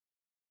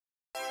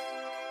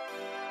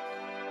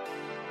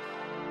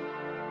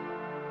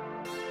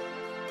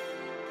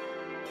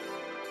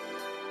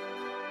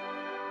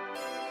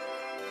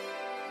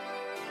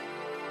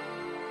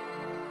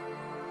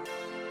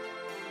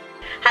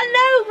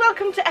Hello,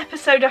 welcome to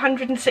episode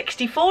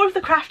 164 of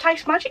the Craft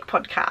House Magic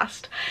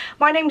podcast.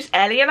 My name's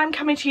Ellie and I'm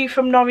coming to you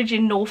from Norwich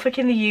in Norfolk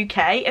in the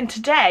UK, and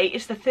today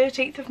is the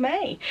 13th of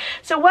May.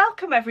 So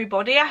welcome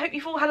everybody. I hope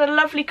you've all had a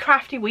lovely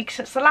crafty week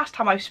since the last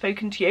time I've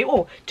spoken to you,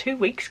 or 2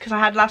 weeks because I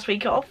had last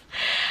week off.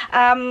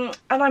 And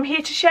I'm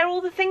here to share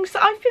all the things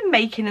that I've been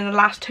making in the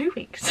last 2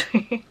 weeks.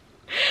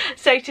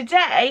 So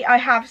today I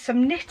have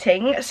some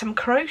knitting, some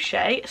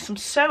crochet, some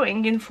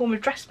sewing in the form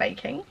of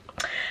dressmaking.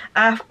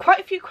 Quite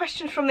a few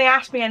questions from the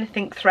Ask Me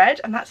Anything thread,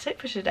 and that's it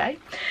for today.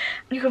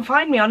 You can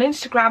find me on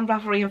Instagram,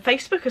 Ravelry and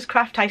Facebook as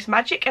Craft House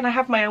Magic, and I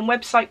have my own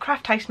website,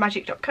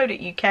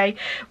 crafthousemagik.co.uk,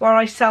 where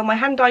I sell my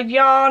hand-dyed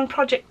yarn,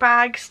 project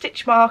bags,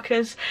 stitch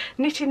markers,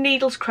 knitting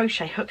needles,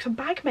 crochet hooks and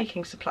bag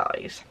making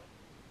supplies.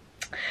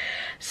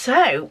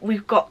 So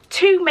we've got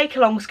 2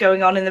 Makalongs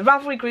going on in the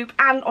Ravelry group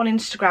and on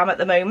Instagram at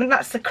the moment.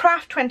 That's the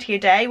Craft 20 a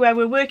day, where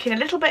we're working a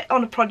little bit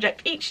on a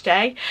project each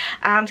day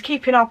and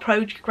keeping our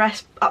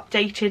progress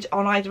updated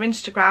on either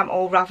Instagram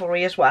or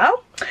Ravelry as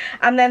well.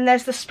 And then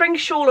there's the Spring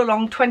Shawl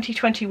Along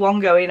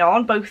 2021 going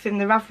on, both in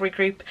the Ravelry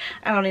group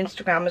and on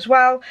Instagram as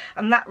well,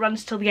 and that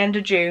runs till the end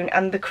of June,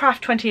 and the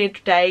Craft 20 a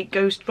day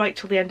goes right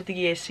till the end of the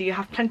year, so you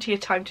have plenty of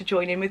time to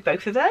join in with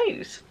both of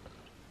those.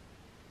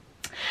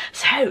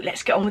 So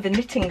let's get on with the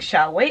knitting,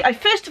 shall we?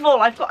 First of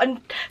all, I've got a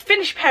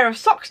finished pair of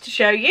socks to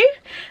show you.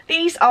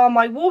 These are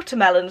my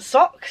watermelon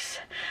socks,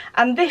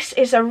 and this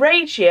is a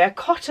Regia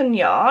cotton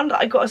yarn that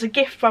I got as a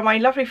gift by my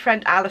lovely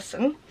friend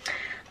Alison.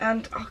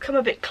 And I'll come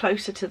a bit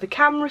closer to the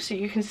camera so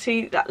you can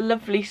see that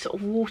lovely sort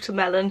of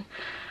watermelon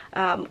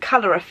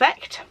colour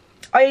effect.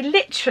 I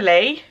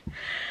literally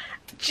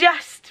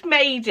just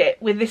made it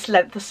with this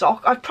length of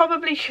sock. I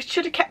probably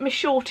should have kept my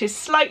shorties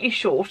slightly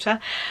shorter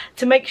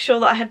to make sure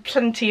that I had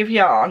plenty of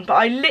yarn, but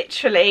I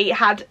literally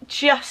had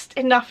just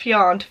enough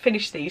yarn to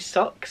finish these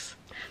socks.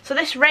 So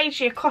this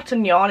Regia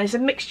cotton yarn is a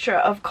mixture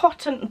of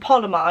cotton and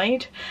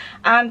polyamide,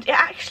 and it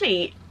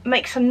actually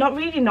makes a not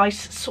really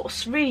nice sort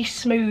of really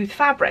smooth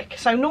fabric.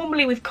 So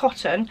normally with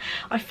cotton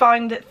I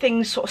find that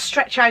things sort of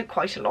stretch out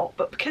quite a lot,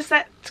 but because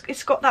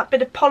it's got that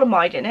bit of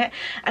polyamide in it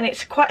and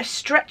it's quite a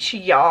stretchy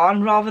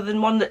yarn rather than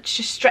one that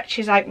just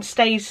stretches out and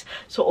stays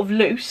sort of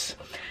loose,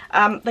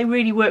 they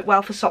really work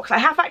well for socks. I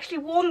have actually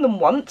worn them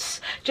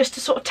once just to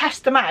sort of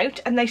test them out,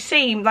 and they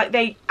seem like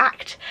they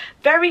act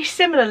very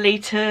similarly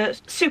to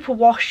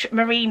superwash,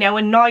 merino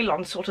and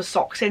nylon sort of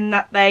socks, in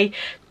that they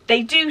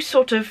do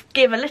sort of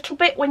give a little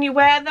bit when you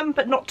wear them,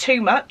 but not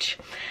too much,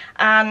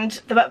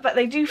 but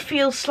they do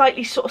feel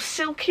slightly sort of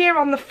silkier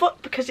on the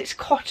foot because it's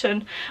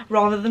cotton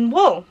rather than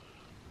wool.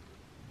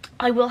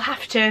 I will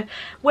have to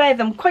wear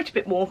them quite a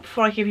bit more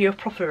before I give you a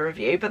proper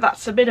review, but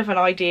that's a bit of an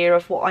idea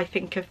of what I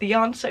think of the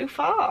yarn so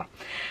far.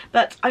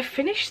 But I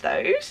finished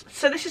those.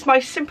 So this is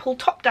my simple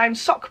top-down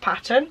sock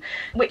pattern,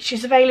 which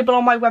is available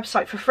on my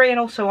website for free and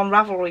also on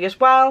Ravelry as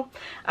well.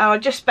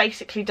 I've just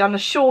basically done a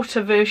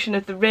shorter version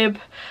of the rib,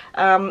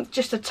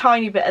 just a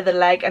tiny bit of the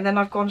leg, and then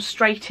I've gone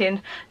straight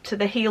in to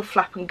the heel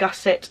flap and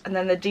gusset, and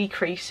then the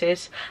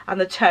decreases and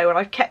the toe, and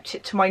I've kept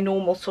it to my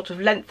normal sort of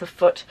length of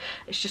foot.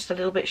 It's just a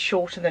little bit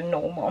shorter than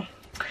normal.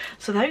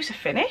 So those are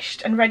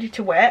finished and ready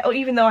to wear, or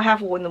even though I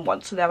have worn them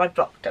once and then I've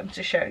blocked them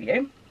to show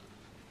you.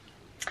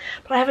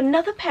 But I have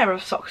another pair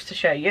of socks to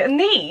show you, and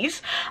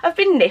these have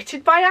been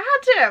knitted by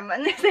Adam,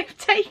 and they've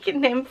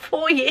taken him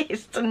 4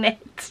 years to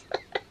knit.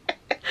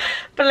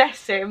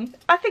 Bless him.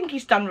 I think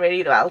he's done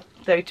really well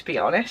though, to be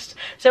honest.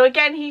 So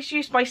again, he's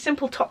used my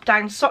simple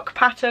top-down sock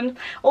pattern,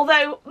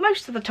 although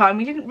most of the time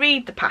he didn't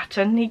read the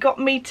pattern. He got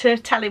me to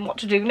tell him what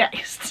to do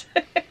next.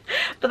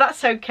 But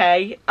that's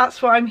okay,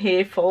 that's what I'm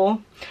here for,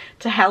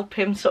 to help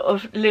him sort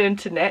of learn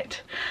to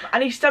knit.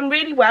 And he's done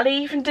really well.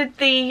 He even did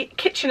the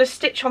Kitchener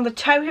stitch on the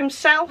toe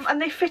himself,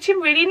 and they fit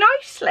him really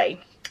nicely.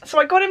 So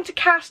I got him to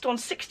cast on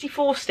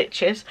 64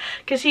 stitches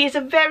because he is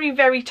a very,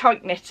 very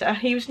tight knitter.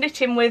 He was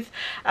knitting with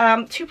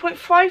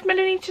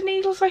 2.5mm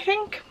needles, I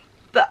think.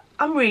 But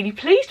I'm really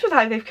pleased with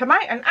how they've come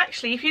out, and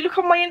actually if you look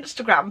on my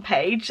Instagram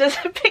page there's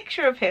a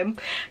picture of him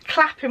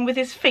clapping with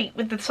his feet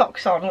with the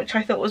socks on, which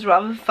I thought was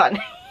rather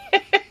funny.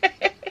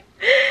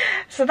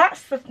 So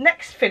that's the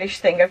next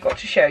finished thing I've got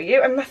to show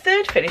you, and the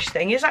third finished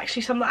thing is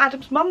actually something that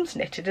Adam's mum's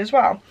knitted as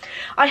well.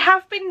 I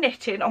have been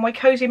knitting on my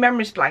Cozy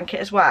Memories blanket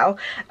as well,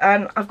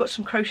 and I've got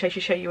some crochet to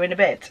show you in a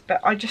bit, but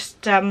I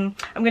just I'm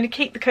going to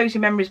keep the Cozy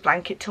Memories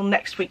blanket till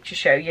next week to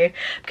show you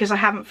because I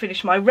haven't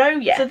finished my row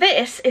yet. So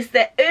this is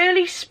the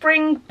Early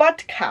Spring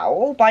Bud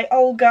Cowl by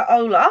Olga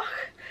Olach.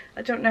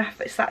 I don't know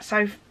if that's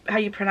how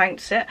you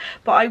pronounce it,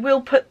 but I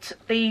will put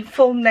the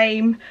full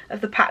name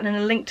of the pattern and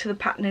a link to the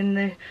pattern in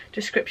the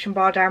description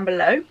bar down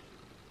below.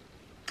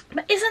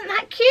 But isn't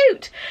that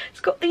cute?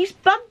 It's got these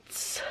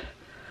buds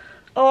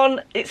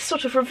on, it's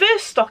sort of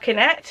reverse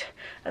stockinette,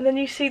 and then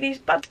you see these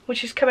buds,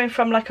 which is coming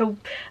from like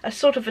a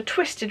sort of a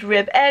twisted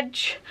rib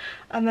edge,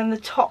 and then the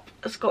top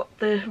has got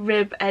the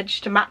rib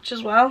edge to match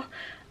as well.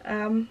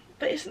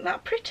 But isn't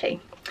that pretty?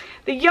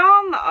 The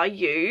yarn that I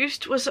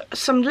used was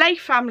some Lay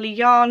Family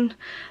yarn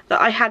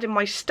that I had in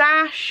my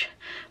stash,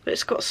 but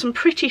it's got some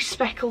pretty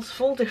speckles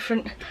of all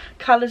different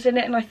colours in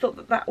it, and I thought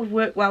that that would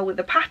work well with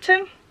the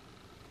pattern.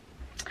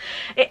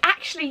 It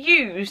actually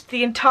used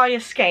the entire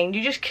skein.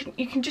 You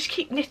can just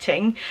keep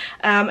knitting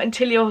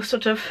until you're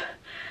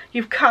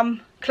you've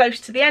come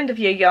close to the end of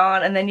your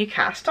yarn, and then you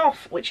cast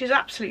off, which is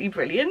absolutely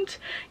brilliant.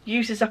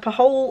 Uses up a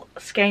whole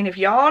skein of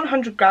yarn,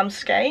 100-gram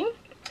skein,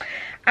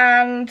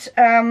 and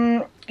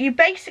you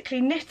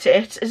basically knit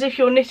it as if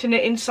you're knitting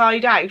it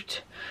inside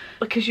out,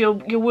 because you're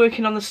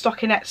working on the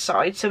stockinette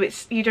side, so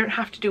you don't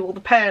have to do all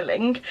the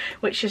purling,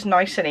 which is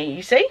nice and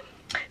easy.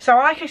 So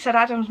like I said,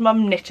 Adam's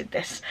mum knitted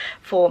this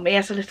for me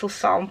as a little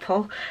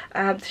sample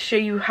to show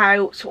you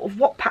how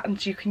what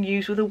patterns you can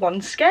use with a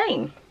one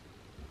skein.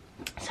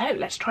 So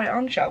let's try it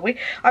on, shall we?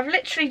 I've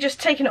literally just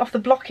taken it off the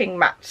blocking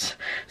mats,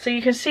 so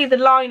you can see the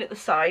line at the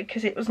side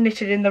because it was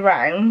knitted in the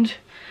round.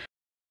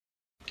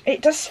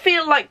 It does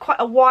feel like quite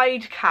a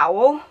wide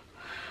cowl,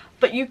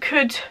 but you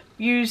could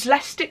use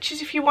less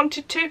stitches if you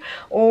wanted to,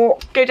 or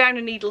go down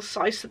a needle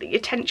size so that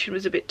your tension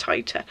was a bit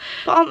tighter.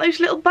 But aren't those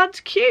little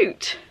buds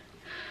cute?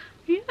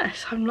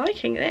 Yes, I'm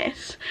liking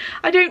this.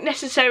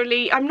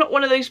 I'm not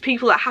one of those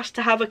people that has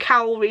to have a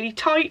cowl really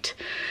tight,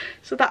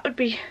 so that would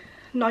be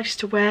nice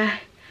to wear.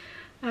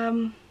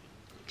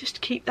 Just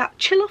to keep that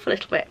chill off a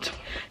little bit.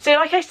 So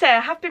like I say,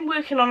 I have been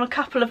working on a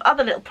couple of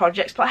other little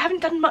projects, but I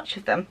haven't done much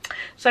of them.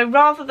 So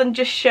rather than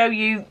just show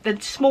you the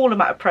small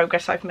amount of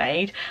progress I've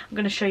made, I'm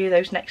going to show you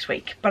those next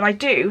week. But I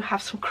do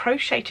have some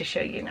crochet to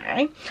show you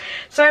now.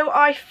 So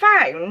I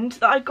found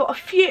that I've got a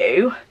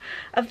few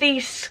of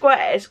these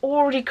squares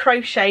already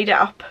crocheted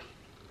up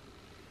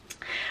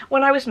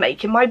when I was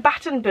making my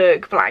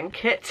Battenberg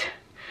blanket,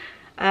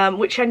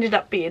 which ended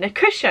up being a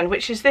cushion,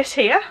 which is this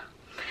here.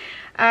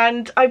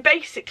 And I've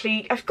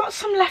got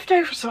some left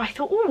over, so I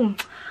thought, oh,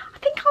 I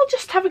think I'll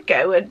just have a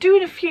go at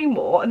doing a few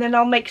more, and then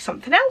I'll make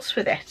something else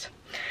with it.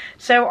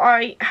 So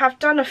I have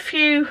done a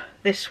few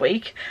this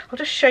week. I'll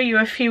just show you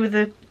a few of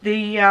the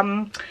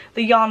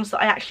yarns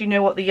that I actually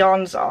know what the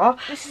yarns are.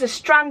 This is a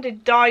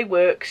stranded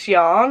Dyeworks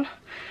yarn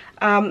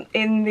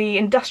in the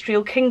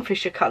Industrial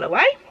Kingfisher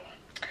colourway.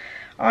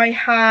 I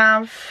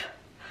have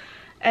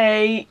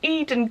a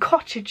Eden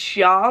Cottage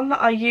yarn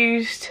that I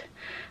used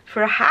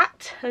for a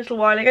hat a little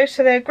while ago,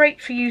 so they're great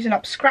for using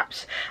up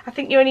scraps. I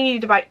think you only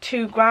need about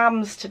 2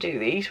 grams to do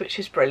these, which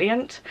is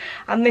brilliant.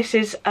 And this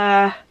is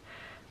a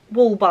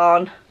Wool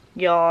Barn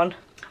yarn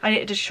I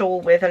knitted a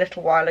shawl with a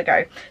little while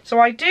ago. So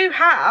I do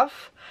have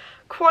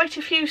quite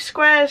a few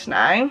squares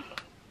now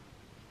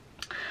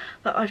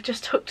that I've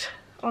just hooked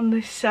on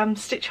this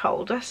stitch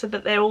holder so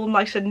that they're all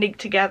nice and neat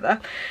together.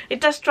 It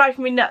does drive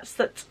me nuts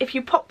that if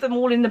you pop them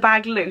all in the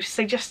bag loose,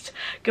 they just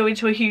go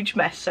into a huge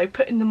mess, so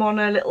putting them on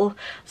a little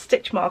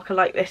stitch marker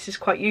like this is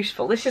quite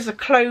useful. This is a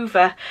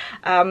Clover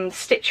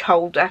stitch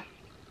holder,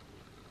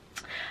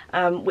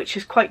 which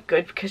is quite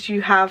good because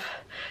you have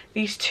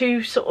these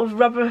two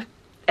rubber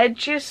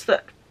edges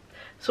that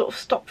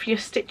stop your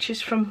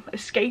stitches from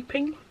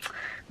escaping,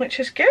 which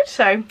is good.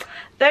 So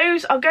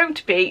those are going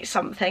to be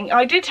something.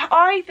 I did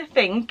either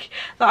think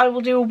that I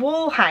will do a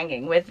wall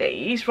hanging with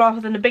these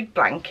rather than a big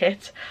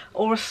blanket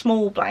or a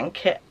small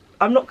blanket.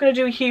 I'm not going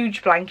to do a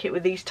huge blanket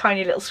with these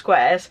tiny little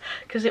squares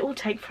because it will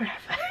take forever.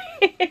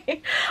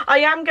 I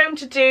am going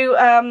to do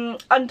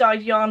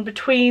undyed yarn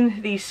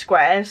between these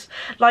squares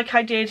like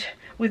I did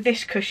with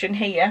this cushion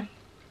here.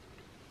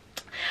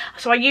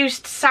 So I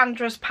used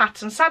Sandra's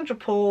pattern, Sandra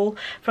Paul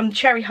from the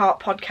Cherry Heart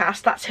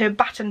podcast. That's her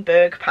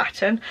Battenberg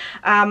pattern,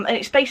 and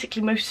it's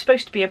basically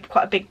supposed to be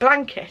quite a big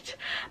blanket,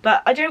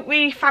 but I don't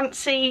really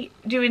fancy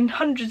doing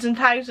hundreds and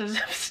thousands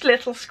of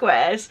little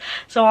squares,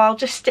 so I'll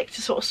just stick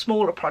to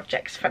smaller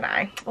projects for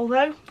now,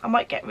 although I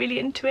might get really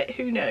into it,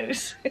 who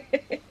knows.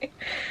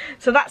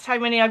 So that's how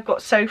many I've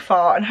got so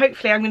far, and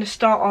hopefully I'm going to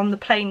start on the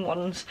plain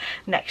ones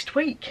next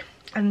week,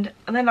 and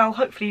then I'll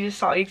hopefully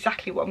decide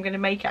exactly what I'm going to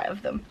make out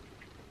of them.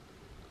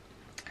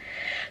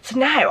 So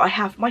now I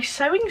have my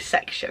sewing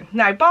section.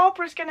 Now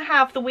Barbara's going to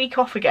have the week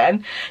off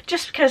again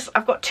just because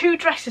I've got 2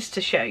 dresses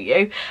to show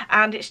you,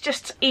 and it's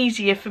just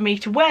easier for me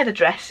to wear the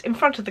dress in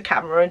front of the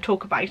camera and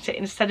talk about it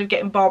instead of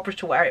getting Barbara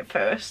to wear it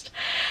first.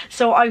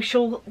 So I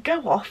shall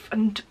go off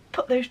and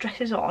put those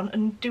dresses on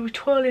and do a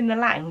twirl in the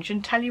lounge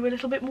and tell you a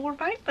little bit more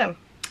about them.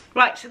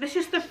 Right, so this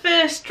is the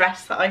first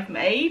dress that I've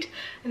made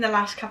in the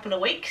last couple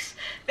of weeks.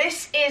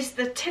 This is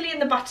the Tilly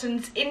and the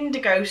Buttons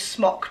Indigo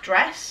smock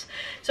dress.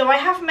 So I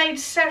have made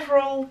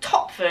several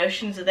top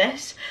versions of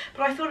this,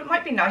 but I thought it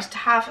might be nice to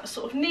have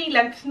a knee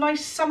length,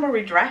 nice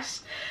summery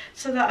dress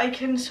so that I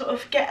can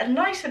get a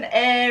nice and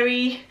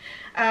airy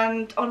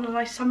and on a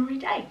nice summery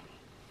day.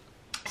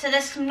 So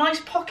there's some nice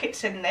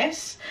pockets in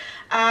this,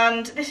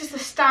 and this is the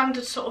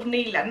standard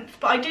knee length,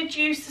 but I did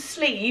use the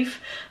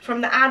sleeve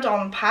from the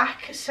add-on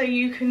pack, so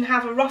you can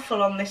have a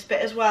ruffle on this bit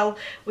as well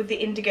with the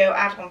Indigo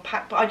add-on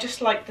pack, but I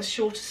just like the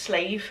shorter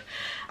sleeve.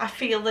 I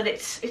feel that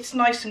it's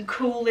nice and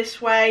cool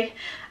this way.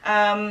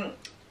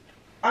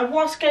 I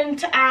was going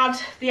to add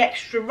the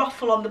extra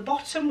ruffle on the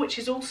bottom, which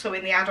is also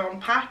in the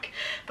add-on pack,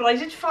 but I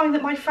did find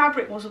that my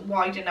fabric wasn't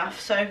wide enough,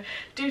 so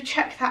do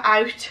check that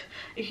out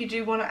if you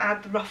do want to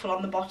add the ruffle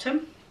on the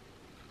bottom.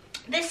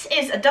 This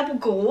is a double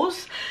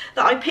gauze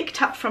that I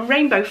picked up from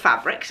Rainbow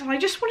Fabrics, and I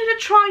just wanted to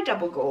try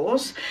double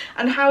gauze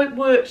and how it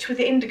worked with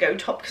the indigo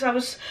top, because I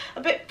was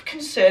a bit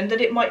concerned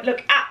that it might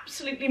look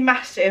absolutely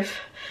massive,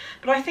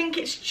 but I think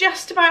it's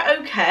just about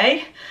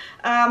okay.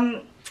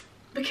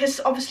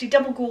 Because obviously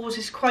double gauze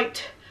is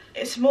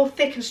it's a more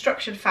thick and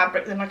structured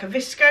fabric than like a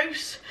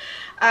viscose.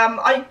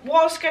 I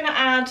was going to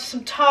add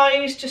some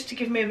ties just to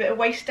give me a bit of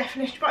waist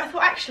definition, but I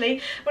thought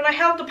actually, when I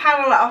held the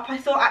panel up, I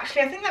thought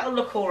actually I think that'll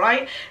look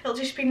alright. It'll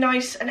just be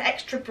nice and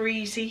extra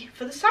breezy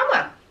for the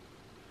summer.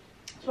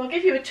 So I'll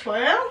give you a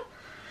twirl.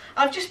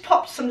 I've just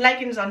popped some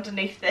leggings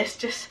underneath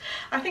this,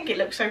 I think it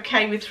looks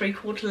okay with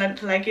 3/4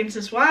 length leggings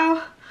as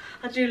well.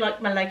 I do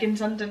like my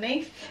leggings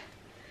underneath.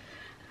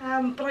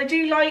 But I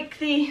do like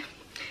the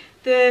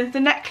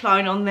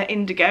neckline on the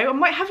indigo. I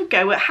might have a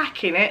go at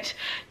hacking it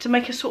to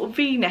make a sort of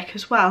V-neck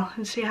as well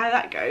and see how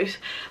that goes.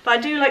 But I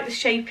do like the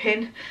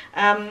shaping.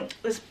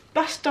 There's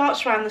bust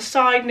darts around the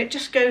side and it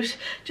just goes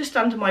just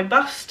under my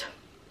bust.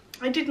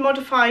 I did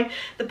modify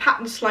the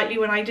pattern slightly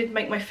when I did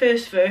make my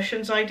first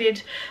versions. I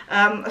did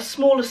a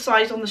smaller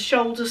size on the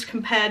shoulders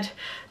compared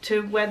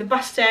to where the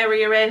bust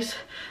area is.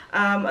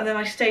 And then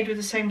I stayed with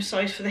the same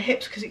size for the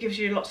hips because it gives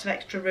you lots of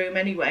extra room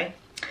anyway.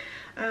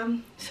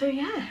 So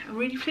yeah, I'm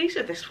really pleased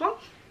with this one.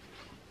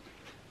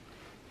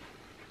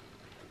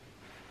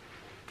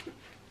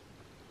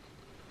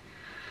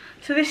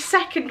 So this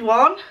second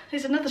one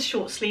is another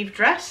short sleeve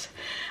dress,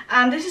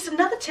 and this is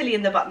another Tilly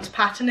in the Buttons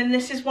pattern, and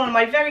this is one of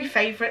my very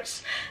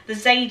favourites, the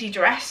Zadie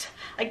Dress.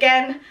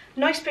 Again,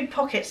 nice big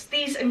pockets.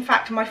 These in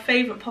fact are my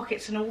favourite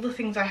pockets in all the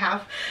things I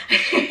have.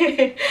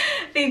 The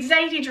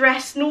Zadie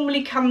Dress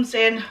normally comes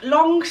in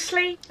long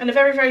sleeve and a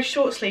very, very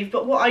short sleeve,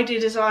 but what I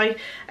did is I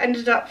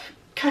ended up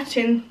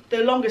cutting the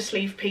longer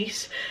sleeve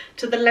piece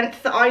to the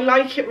length that I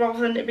like it rather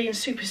than it being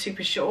super,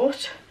 super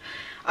short.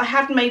 I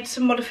had made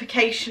some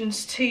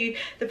modifications to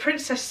the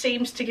princess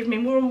seams to give me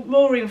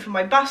more room for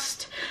my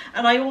bust,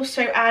 and I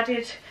also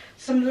added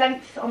some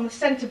length on the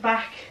centre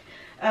back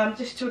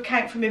just to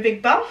account for my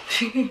big bum.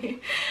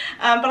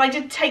 But I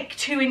did take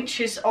 2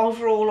 inches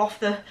overall off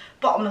the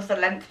bottom of the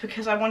length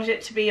because I wanted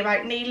it to be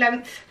about knee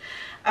length,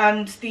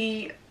 and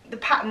the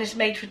pattern is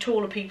made for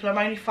taller people. I'm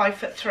only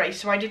 5'3",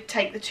 so I did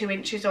take the 2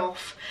 inches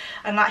off,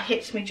 and that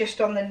hits me just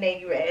on the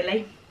knee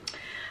really.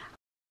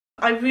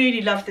 I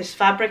really love this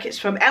fabric. It's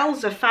from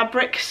Elzah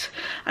Fabrics,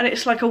 and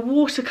it's like a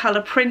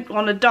watercolour print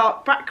on a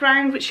dark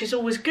background, which is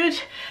always good,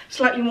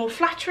 slightly more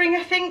flattering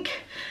I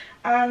think,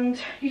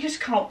 and you just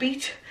can't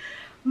beat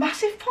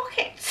massive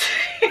pockets.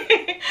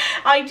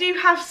 I do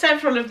have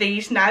several of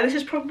these now. This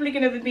is probably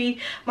going to be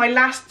my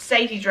last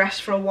Zadie dress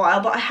for a while,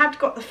 but I had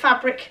got the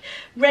fabric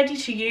ready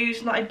to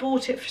use and I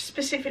bought it for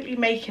specifically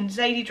making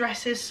Zadie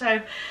dresses,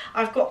 so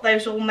I've got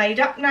those all made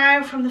up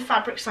now from the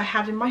fabrics I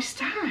had in my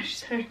stash,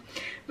 so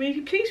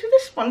really pleased with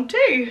this one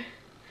too.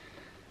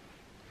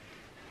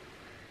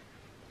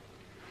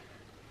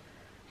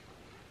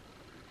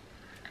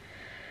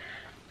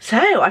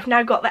 So I've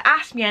now got the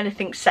Ask Me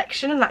Anything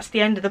section, and that's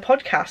the end of the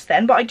podcast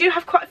then, but I do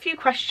have quite a few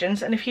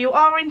questions, and if you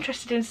are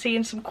interested in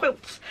seeing some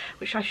quilts,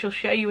 which I shall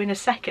show you in a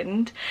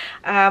second,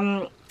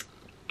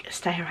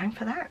 stay around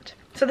for that.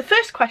 So the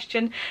first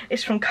question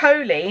is from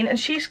Colleen, and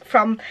she's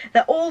from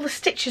the All the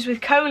Stitches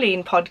with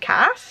Colleen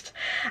podcast,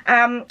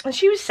 and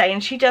she was saying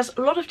she does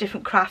a lot of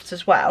different crafts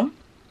as well.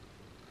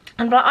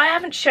 But I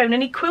haven't shown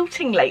any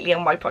quilting lately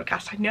on my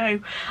podcast. I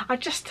know, I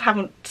just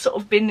haven't sort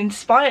of been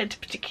inspired to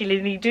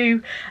particularly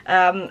do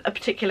a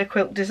particular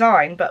quilt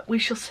design, but we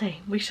shall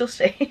see, we shall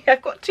see.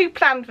 I've got 2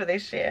 planned for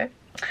this year.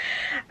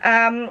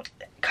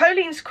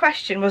 Colleen's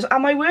question was,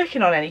 am I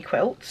working on any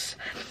quilts?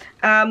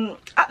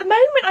 At the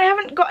moment I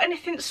haven't got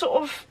anything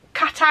sort of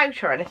cut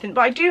out or anything,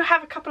 but I do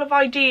have a couple of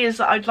ideas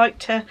that I'd like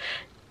to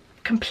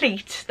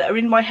complete that are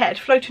in my head,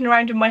 floating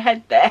around in my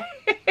head there.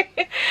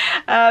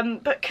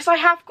 But because I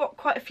have got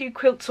quite a few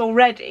quilts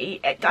already,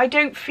 I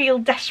don't feel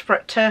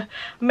desperate to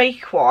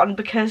make one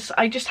because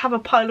I just have a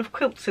pile of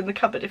quilts in the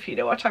cupboard, if you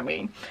know what I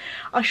mean.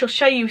 I shall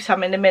show you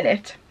some in a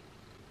minute.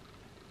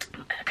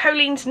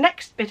 Colleen's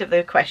next bit of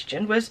the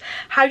question was,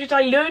 how did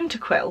I learn to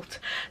quilt?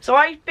 So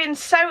I've been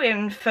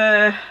sewing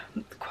for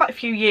quite a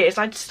few years.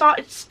 I'd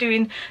started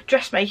doing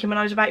dressmaking when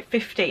I was about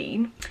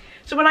 15.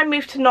 So when I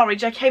moved to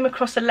Norwich, I came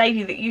across a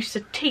lady that used to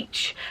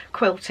teach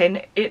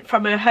quilting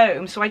from her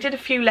home. So I did a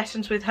few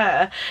lessons with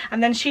her,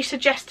 and then she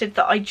suggested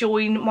that I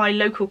join my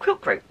local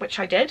quilt group, which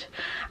I did.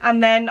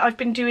 And then I've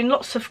been doing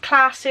lots of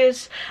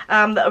classes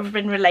that have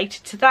been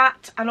related to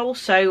that. And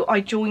also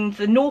I joined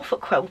the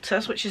Norfolk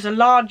Quilters, which is a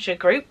larger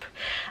group.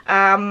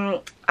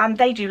 And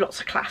they do lots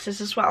of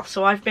classes as well.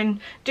 So I've been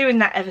doing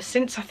that ever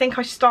since. I think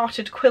I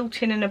started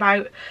quilting in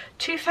about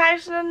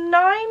 2009,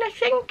 I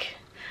think,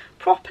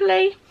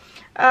 properly.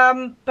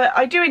 But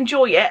I do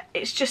enjoy it.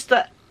 It's just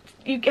that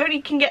you only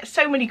can get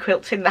so many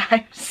quilts in the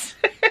house.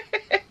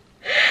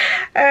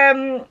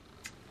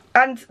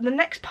 And the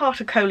next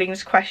part of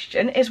Colleen's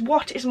question is,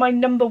 what is my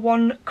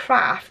 #1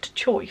 craft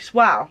choice?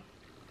 Well,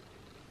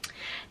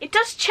 it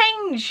does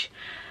change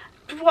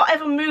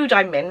whatever mood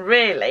I'm in,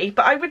 really,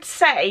 but I would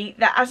say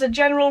that as a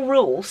general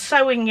rule,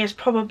 sewing is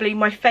probably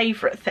my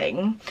favourite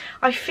thing.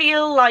 I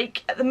feel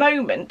like at the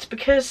moment,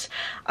 because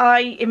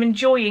I am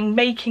enjoying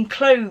making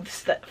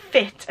clothes that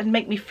fit and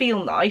make me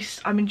feel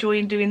nice, I'm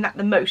enjoying doing that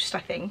the most, I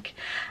think.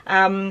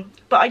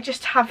 But I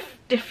just have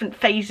different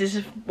phases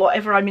of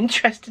whatever I'm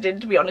interested in,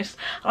 to be honest.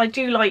 I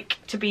do like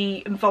to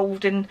be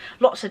involved in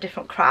lots of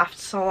different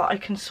crafts so that I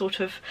can sort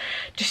of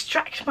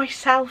distract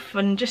myself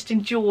and just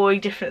enjoy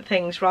different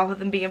things rather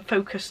than being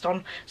focused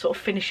on sort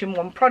of finishing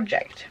one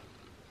project.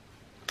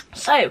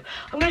 So I'm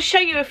going to show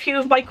you a few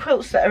of my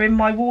quilts that are in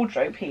my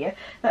wardrobe here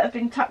that have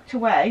been tucked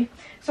away.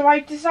 So I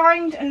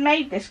designed and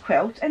made this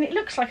quilt, and it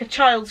looks like a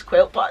child's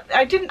quilt, but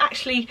I didn't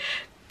actually,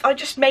 I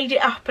just made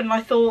it up and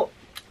I thought,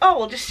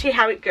 oh, I'll just see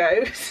how it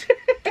goes.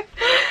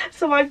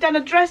 So I've done a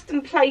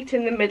Dresden plate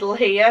in the middle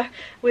here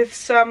with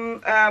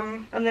some,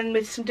 and then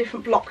with some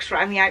different blocks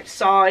around the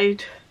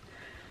outside.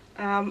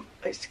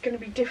 It's going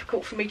to be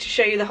difficult for me to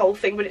show you the whole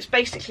thing, but it's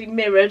basically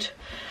mirrored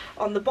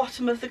on the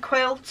bottom of the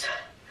quilt.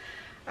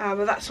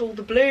 That's all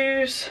the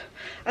blues.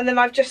 And then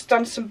I've just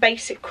done some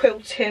basic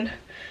quilting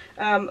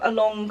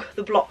along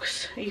the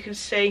blocks, you can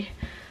see,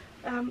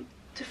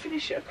 to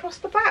finish it across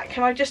the back.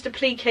 And I just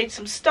appliqued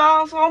some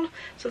stars on,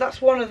 so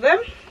that's one of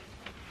them.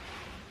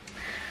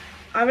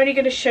 I'm only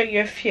going to show you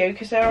a few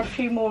because there are a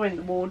few more in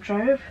the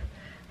wardrobe.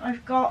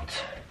 I've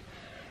got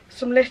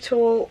some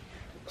little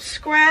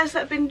squares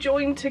that have been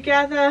joined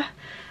together,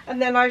 and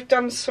then I've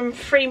done some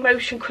free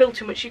motion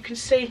quilting, which you can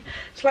see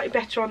slightly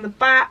better on the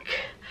back,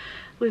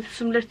 with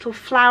some little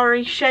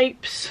flowery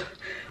shapes.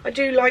 I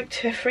do like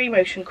to free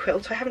motion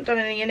quilt. I haven't done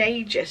any in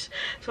ages,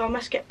 so I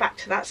must get back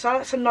to that. So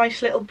that's a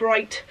nice little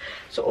bright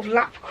sort of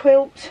lap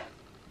quilt.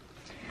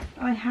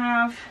 I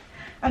have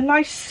a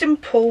nice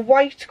simple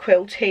white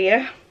quilt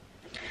here,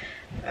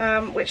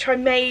 which I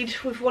made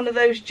with one of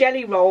those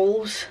jelly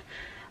rolls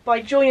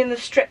by joining the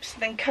strips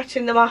and then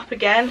cutting them up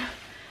again.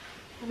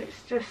 And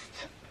it's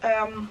just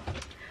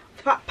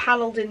flat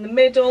panelled in the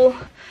middle,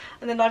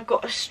 and then I've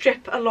got a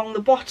strip along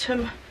the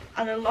bottom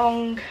and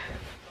along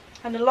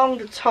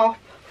the top,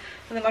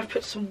 and then I've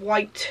put some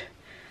white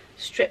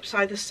strips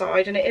either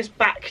side, and it is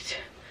backed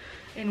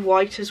in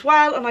white as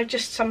well. And I've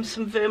just done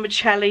some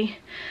vermicelli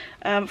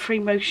free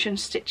motion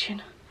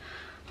stitching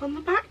on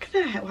the back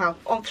there, well,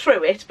 on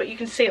through it, but you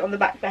can see it on the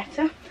back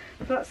better.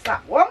 So that's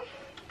that one.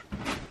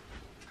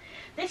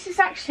 This is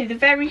actually the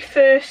very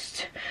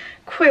first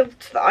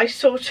quilt that I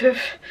sort of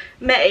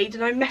made,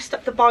 and I messed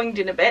up the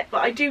binding a bit,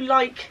 but I do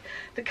like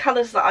the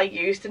colours that I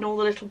used and all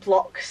the little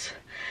blocks.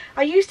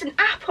 I used an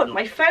app on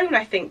my phone,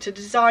 I think, to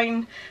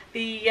design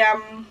the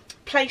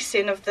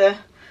placing of the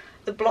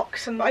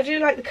blocks, and I do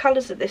like the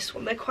colours of this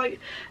one. They're quite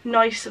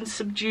nice and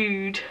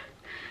subdued,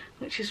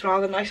 which is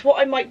rather nice. What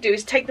I might do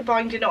is take the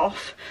binding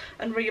off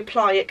and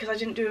reapply it, because I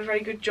didn't do a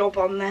very good job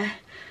on there.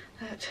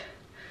 But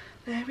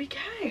there we go.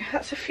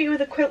 That's a few of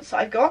the quilts that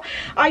I got.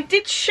 I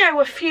did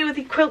show a few of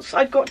the quilts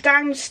I got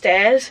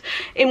downstairs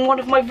in one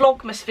of my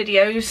Vlogmas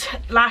videos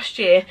last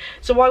year,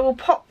 so I will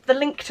pop the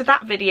link to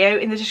that video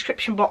in the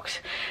description box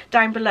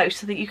down below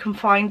so that you can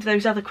find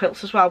those other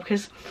quilts as well,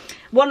 because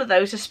one of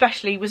those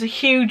especially was a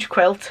huge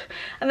quilt,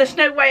 and there's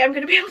no way I'm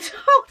going to be able to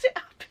hold it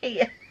up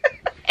here.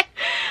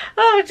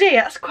 Oh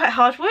dear, that's quite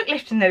hard work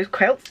lifting those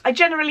quilts. I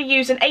generally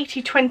use an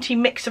 80-20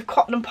 mix of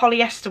cotton and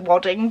polyester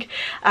wadding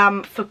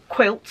for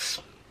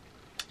quilts,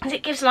 and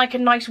it gives like a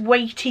nice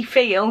weighty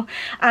feel,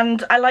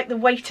 and I like the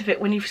weight of it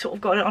when you've sort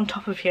of got it on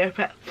top of you.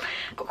 But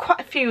I've got quite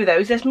a few of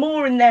those. There's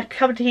more in there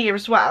covered here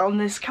as well, and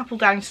there's a couple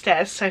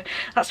downstairs, so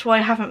that's why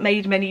I haven't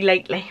made many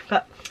lately.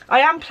 But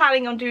I am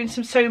planning on doing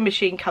some sewing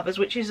machine covers,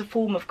 which is a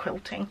form of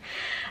quilting,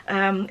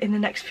 in the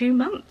next few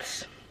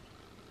months.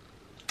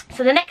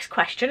 So the next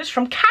question is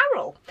from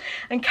Carol,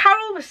 and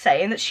Carol was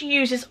saying that she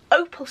uses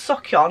opal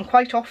sock yarn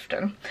quite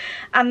often,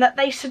 and that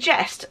they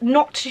suggest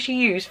not to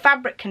use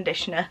fabric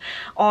conditioner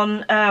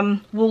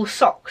on wool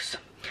socks,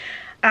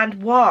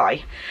 and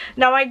why.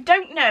 Now, I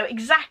don't know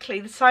exactly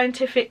the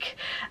scientific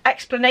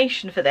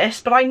explanation for this,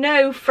 but I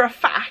know for a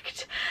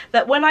fact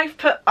that when I've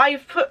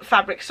put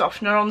fabric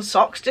softener on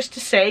socks just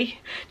to see,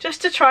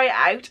 just to try it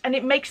out, and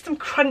it makes them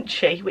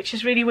crunchy, which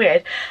is really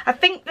weird. I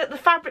think that the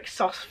fabric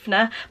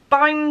softener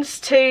binds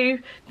to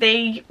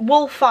the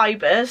wool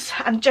fibres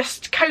and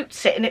just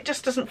coats it, and it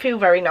just doesn't feel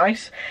very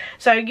nice.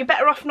 So you're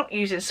better off not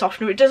using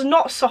softener. It does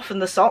not soften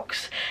the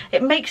socks.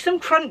 It makes them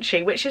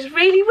crunchy, which is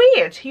really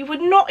weird. You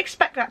would not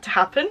expect that to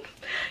happen.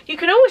 You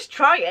can always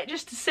try it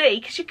just to see,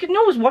 because you can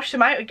always wash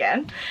them out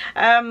again,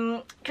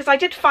 because I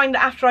did find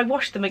that after I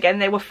washed them again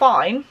they were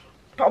fine,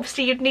 but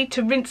obviously you'd need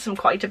to rinse them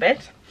quite a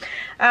bit,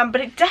 but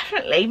it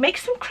definitely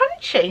makes them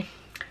crunchy.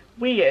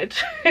 Weird.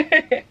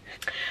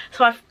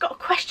 So I've got a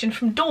question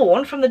from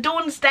Dawn from the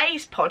Dawn's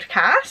Days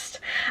podcast,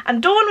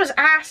 and Dawn was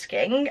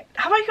asking,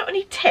 have I got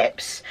any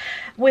tips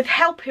with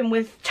helping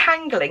with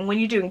tangling when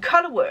you're doing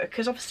colour work,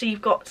 because obviously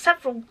you've got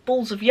several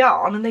balls of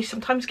yarn and they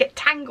sometimes get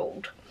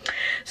tangled.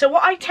 So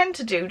what I tend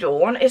to do,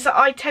 Dawn, is that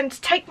I tend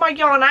to take my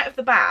yarn out of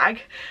the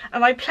bag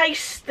and I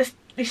place the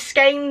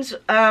skeins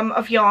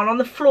of yarn on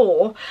the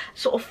floor,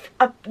 sort of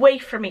away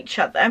from each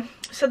other,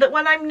 so that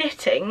when I'm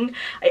knitting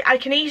I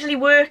can easily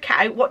work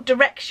out what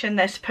direction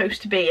they're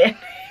supposed to be in.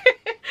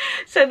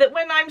 So that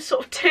when I'm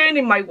sort of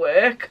turning my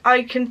work,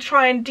 I can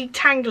try and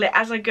detangle it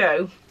as I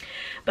go.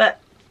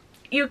 But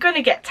you're going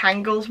to get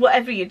tangles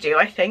whatever you do,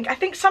 I think. I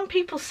think some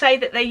people say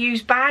that they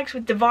use bags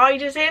with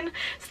dividers in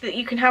so that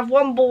you can have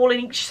one ball in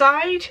each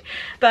side,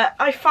 but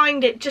I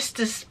find it just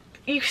as,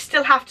 you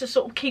still have to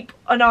sort of keep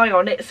an eye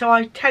on it, so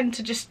I tend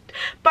to just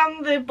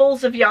bung the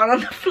balls of yarn on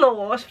the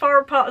floor as far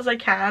apart as I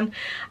can,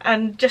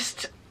 and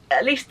just,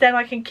 at least then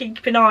I can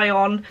keep an eye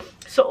on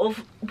sort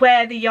of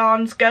where the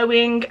yarn's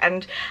going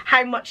and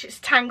how much it's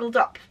tangled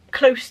up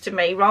close to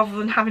me, rather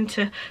than having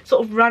to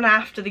sort of run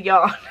after the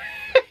yarn.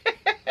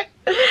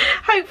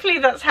 Hopefully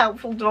that's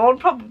helpful, Dawn.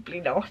 Probably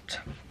not.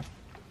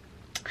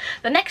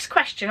 The next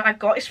question I've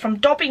got is from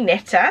Dobby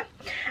Knitter,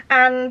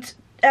 and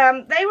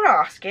they were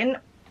asking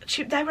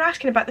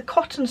about the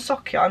cotton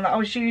sock yarn that I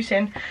was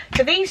using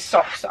for these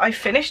socks that I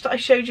finished, that I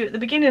showed you at the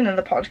beginning of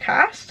the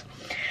podcast.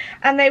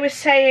 And they were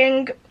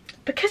saying,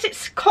 because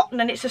it's cotton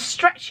and it's a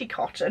stretchy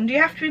cotton, do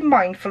you have to be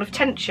mindful of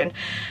tension?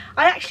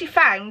 I actually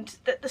found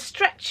that the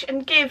stretch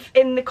and give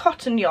in the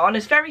cotton yarn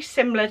is very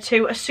similar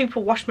to a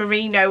superwash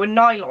merino and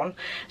nylon,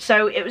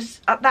 so it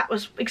was that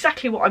was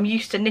exactly what I'm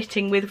used to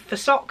knitting with for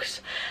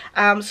socks,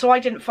 so I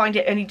didn't find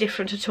it any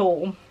different at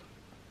all.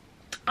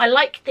 I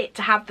liked it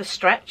to have the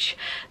stretch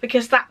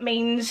because that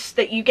means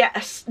that you get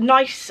a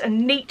nice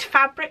and neat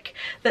fabric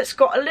that's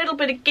got a little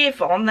bit of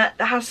give on, that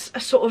has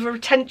a sort of a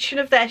retention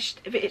of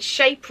its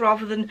shape,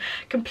 rather than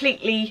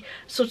completely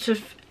sort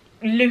of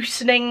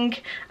loosening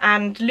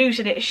and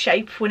losing its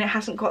shape when it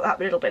hasn't got that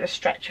little bit of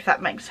stretch, if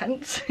that makes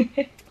sense.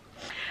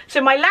 So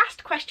my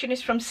last question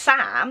is from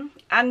Sam,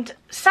 and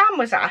Sam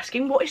was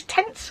asking, what is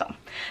Tencel?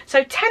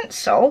 So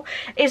Tencel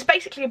is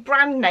basically a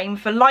brand name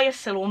for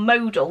lyocell or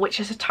modal,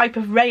 which is a type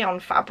of rayon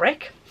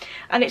fabric,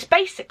 and it's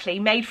basically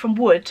made from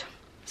wood.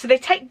 So they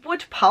take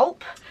wood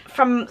pulp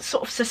from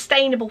sort of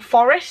sustainable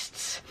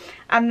forests,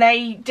 and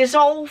they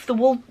dissolve the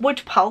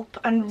wood pulp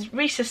and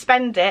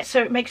resuspend it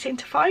so it makes it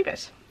into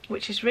fibres,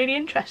 which is really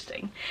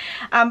interesting.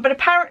 But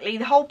apparently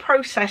the whole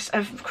process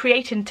of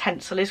creating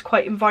Tencel is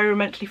quite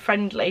environmentally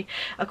friendly,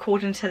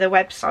 according to their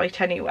website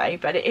anyway,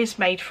 but it is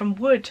made from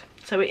wood,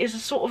 so it is a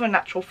sort of a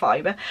natural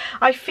fibre.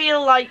 I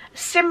feel like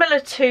similar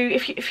to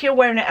if you're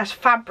wearing it as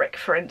fabric,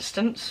 for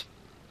instance,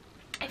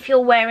 if you're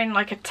wearing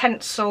like a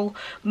Tencel,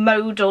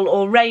 modal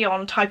or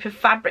rayon type of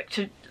fabric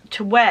to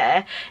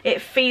wear,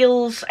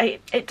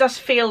 it does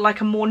feel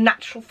like a more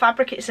natural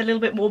fabric. It's a little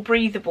bit more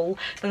breathable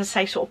than,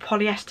 say, sort of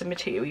polyester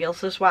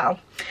materials as well.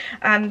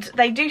 And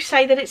they do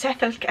say that it's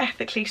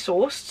ethically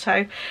sourced,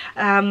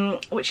 so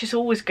which is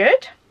always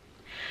good.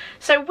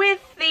 So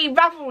with the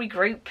Ravelry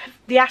group,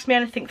 the Ask Me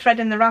Anything thread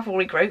in the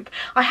Ravelry group,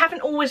 I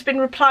haven't always been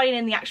replying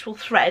in the actual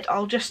thread.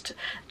 I'll just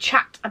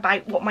chat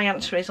about what my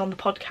answer is on the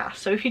podcast.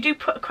 So if you do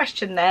put a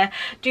question there,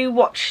 do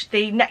watch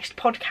the next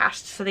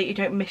podcast so that you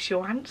don't miss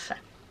your answer.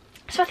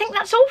 So I think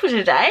that's all for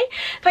today.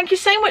 Thank you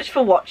so much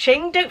for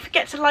watching. Don't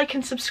forget to like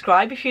and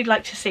subscribe if you'd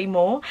like to see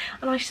more.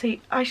 And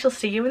I shall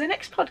see you in the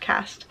next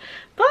podcast.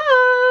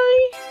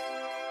 Bye!